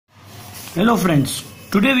Hello friends,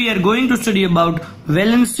 today we are going to study about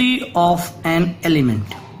valency of an element.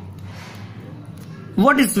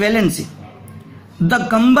 What is valency? The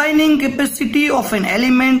combining capacity of an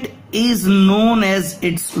element is known as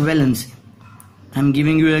its valency. I am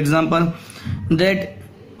giving you an example that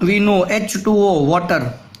we know H2O,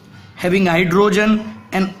 water, having hydrogen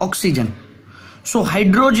and oxygen. So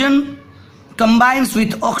hydrogen combines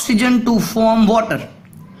with oxygen to form water.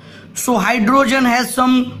 So hydrogen has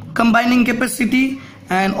some combining capacity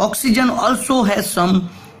and oxygen also has some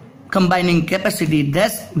combining capacity.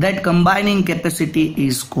 That combining capacity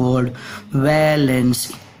is called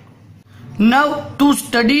valency. Now to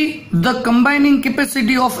study the combining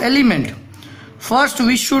capacity of element, first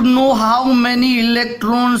we should know how many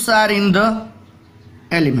electrons are in the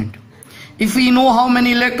element. If we know how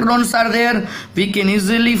many electrons are there, we can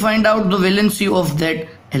easily find out the valency of that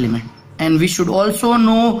element. And we should also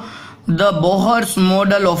know the Bohr's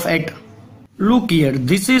model of atom. Look here,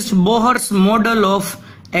 this is Bohr's model of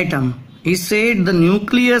atom. He said the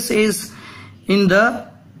nucleus is in the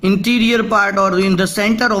interior part or in the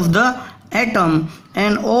center of the atom,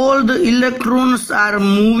 and all the electrons are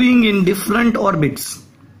moving in different orbits.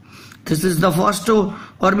 This is the first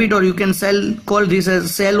orbit, or you can call this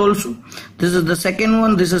as cell also. This is the second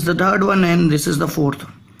one, this is the third one, and this is the fourth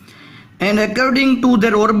one. And according to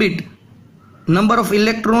their orbit, number of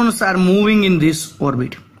electrons are moving in this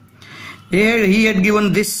orbit. Here he had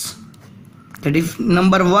given this, that if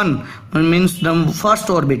number 1 means the first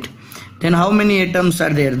orbit, then how many atoms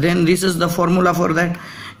are there? Then this is the formula for that.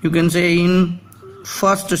 You can say in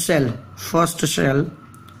first shell,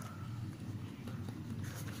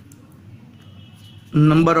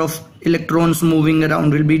 number of electrons moving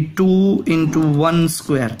around will be 2 into 1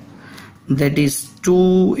 square. That is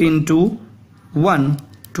 2 into 1,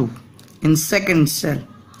 2. In second cell,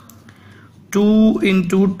 2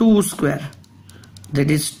 into 2 square,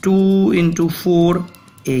 that is 2 into 4,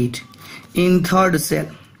 8. In third cell,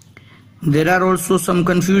 there are also some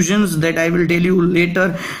confusions that I will tell you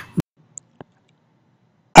later.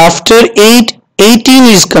 After 8, 18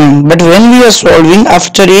 is coming, but when we are solving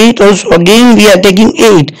after 8 also again we are taking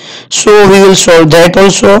 8, so we will solve that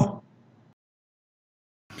also.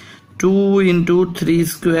 2 into 3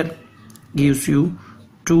 square gives you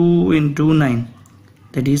 2 into 9,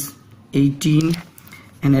 that is 18,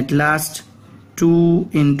 and at last 2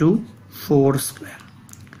 into 4 square,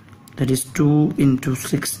 that is 2 into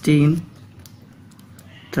 16,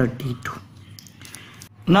 32.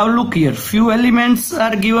 Now look here, few elements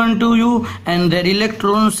are given to you and their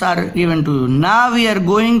electrons are given to you. Now we are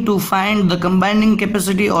going to find the combining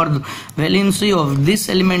capacity or the valency of this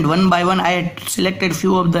element one by one. I had selected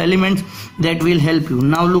few of the elements that will help you.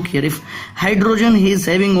 Now look here, if hydrogen is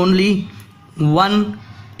having only one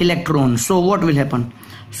electron, so what will happen?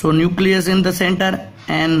 So nucleus in the center,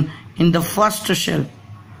 and in the first shell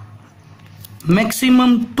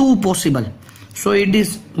maximum 2 possible, so it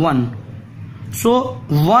is 1. So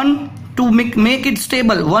 1, to make it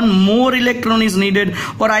stable, 1 more electron is needed,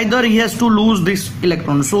 or either he has to lose this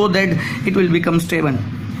electron so that it will become stable.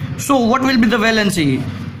 So what will be the valency?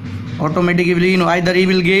 Automatically, either he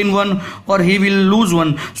will gain 1 or he will lose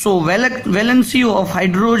 1. So valency of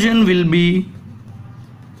hydrogen will be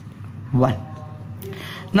 1.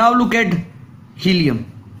 Now look at helium,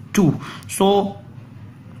 2. So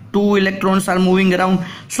 2 electrons are moving around.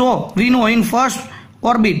 So we know in first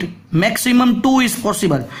orbit maximum 2 is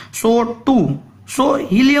possible, so 2. So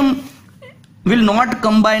helium will not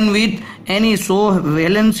combine with any, so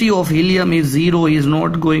valency of helium is 0, is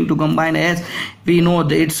not going to combine, as we know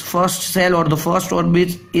that its first cell or the first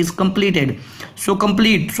orbit is completed, so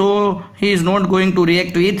complete, so he is not going to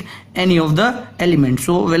react with any of the elements.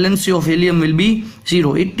 So valency of helium will be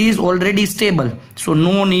 0. It is already stable, so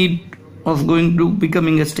no need of going to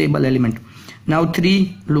becoming a stable element. Now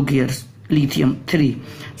 3, look here, lithium 3,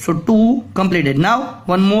 so 2 completed. Now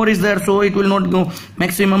 1 more is there, so it will not go,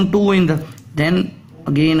 maximum 2 in the, then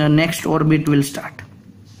again a next orbit will start,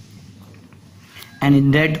 and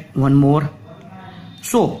in that 1 more.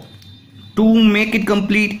 So to make it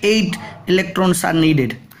complete 8 electrons are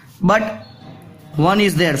needed, but 1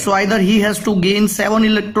 is there, so either he has to gain 7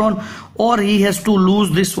 electron or he has to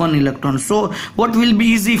lose this 1 electron. So what will be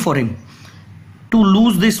easy for him? To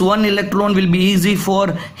lose this 1 electron will be easy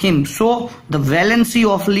for him, so the valency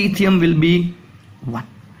of lithium will be 1.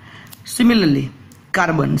 Similarly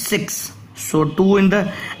carbon 6, so 2 in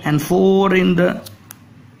the and 4 in the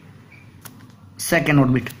second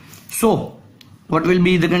orbit. So what will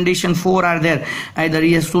be the condition? 4 are there, either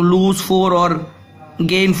he has to lose 4 or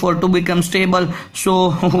gain 4 to become stable,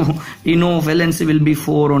 so valency will be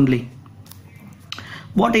 4 only.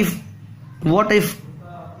 What if what if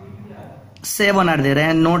 7 are there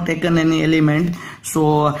and not taken any element?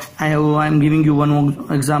 So I'm giving you one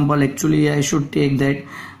more example. Actually I should take that.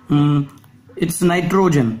 It's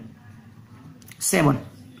nitrogen 7.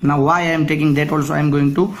 Now why I am taking that also I am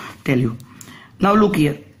going to tell you. Now look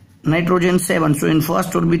here, nitrogen 7. So in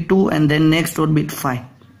first orbit 2 and then next orbit 5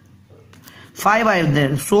 are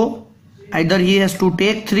there. So either he has to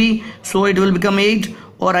take 3, so it will become 8,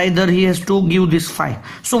 or either he has to give this 5.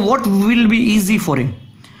 So what will be easy for him,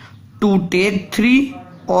 to take 3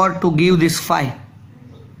 or to give this 5?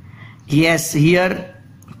 Yes, here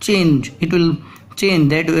change, it will change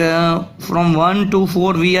that from 1 to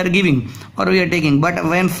 4 we are giving or we are taking, but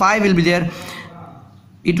when 5 will be there,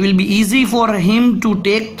 it will be easy for him to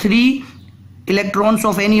take 3 electrons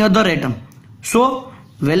of any other atom. So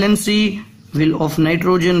valency of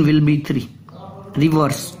nitrogen will be 3,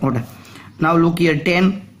 reverse order. Now look here,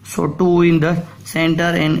 10, so 2 in the center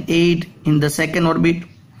and 8 in the second orbit,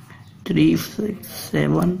 3, 6,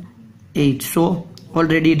 7, 8. So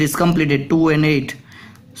already it is completed, 2 and 8.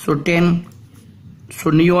 So 10, so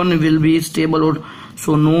neon will be stable, or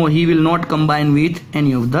so no, he will not combine with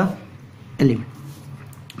any of the element.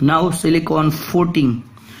 Now silicon 14,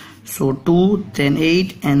 so 2, then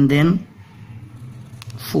 8 and then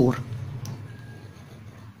 4.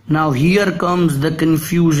 Now here comes the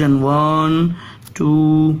confusion, 1,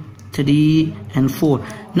 2, 3 and 4.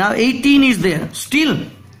 Now 18 is there, still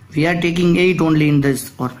we are taking 8 only in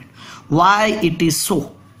this orbit. Why it is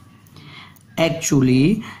so?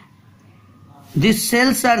 Actually these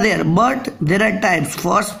cells are there, but there are types.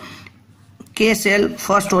 First K cell,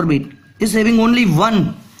 first orbit is having only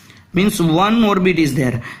 1, means 1 orbit is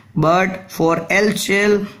there, but for L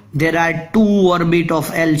shell there are 2 orbit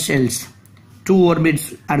of L shells, 2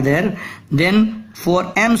 orbits are there. Then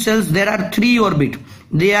for M cells there are 3 orbit,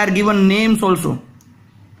 they are given names also,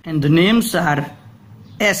 and the names are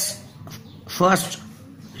S first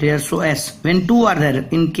here, so S. When 2 are there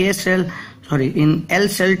in K cell, in L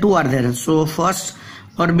cell 2 are there, so first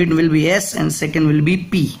orbit will be S and second will be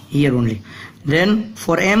P here only. Then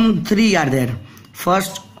for M 3 are there,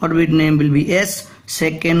 first orbit name will be S,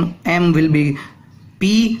 second M will be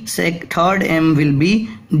P, third M will be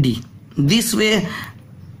D. This way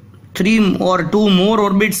 3 or 2 more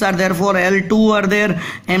orbits are there, for L2 are there,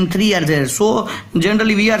 M3 are there. So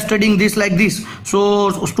generally we are studying this like this, so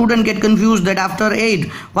student get confused that after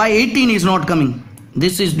 8 why 18 is not coming.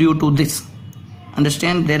 This is due to this.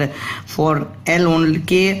 Understand, there for L only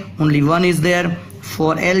K only 1 is there,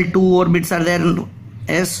 for L 2 orbits are there,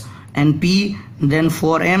 S and P. Then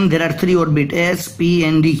for M there are 3 orbits, S, P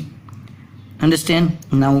and D. Understand?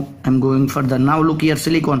 Now I'm going further. Now look here,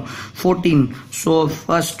 silicon 14, so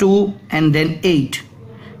first 2 and then 8,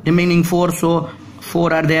 remaining 4, so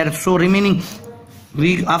 4 are there. So remaining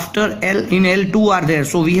we after L in L2 are there,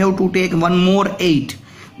 so we have to take one more 8.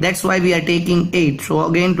 That's why we are taking 8. So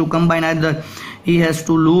again to combine, either he has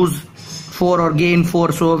to lose 4 or gain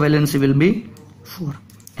 4, so valency will be 4.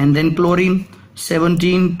 And then chlorine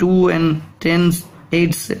 17, 2 and 10,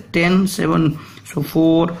 8, 10, 7, so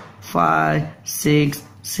 4, 5, 6,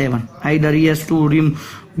 7. Either he has to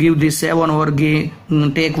give this 7 or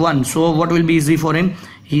take 1. So what will be easy for him?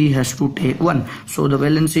 He has to take 1. So the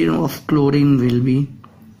valency of chlorine will be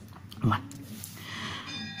 1.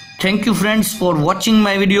 Thank you friends for watching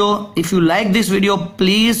my video. If you like this video,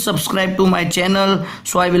 please subscribe to my channel,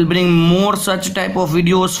 so I will bring more such type of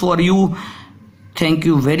videos for you. Thank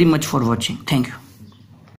you very much for watching. Thank you.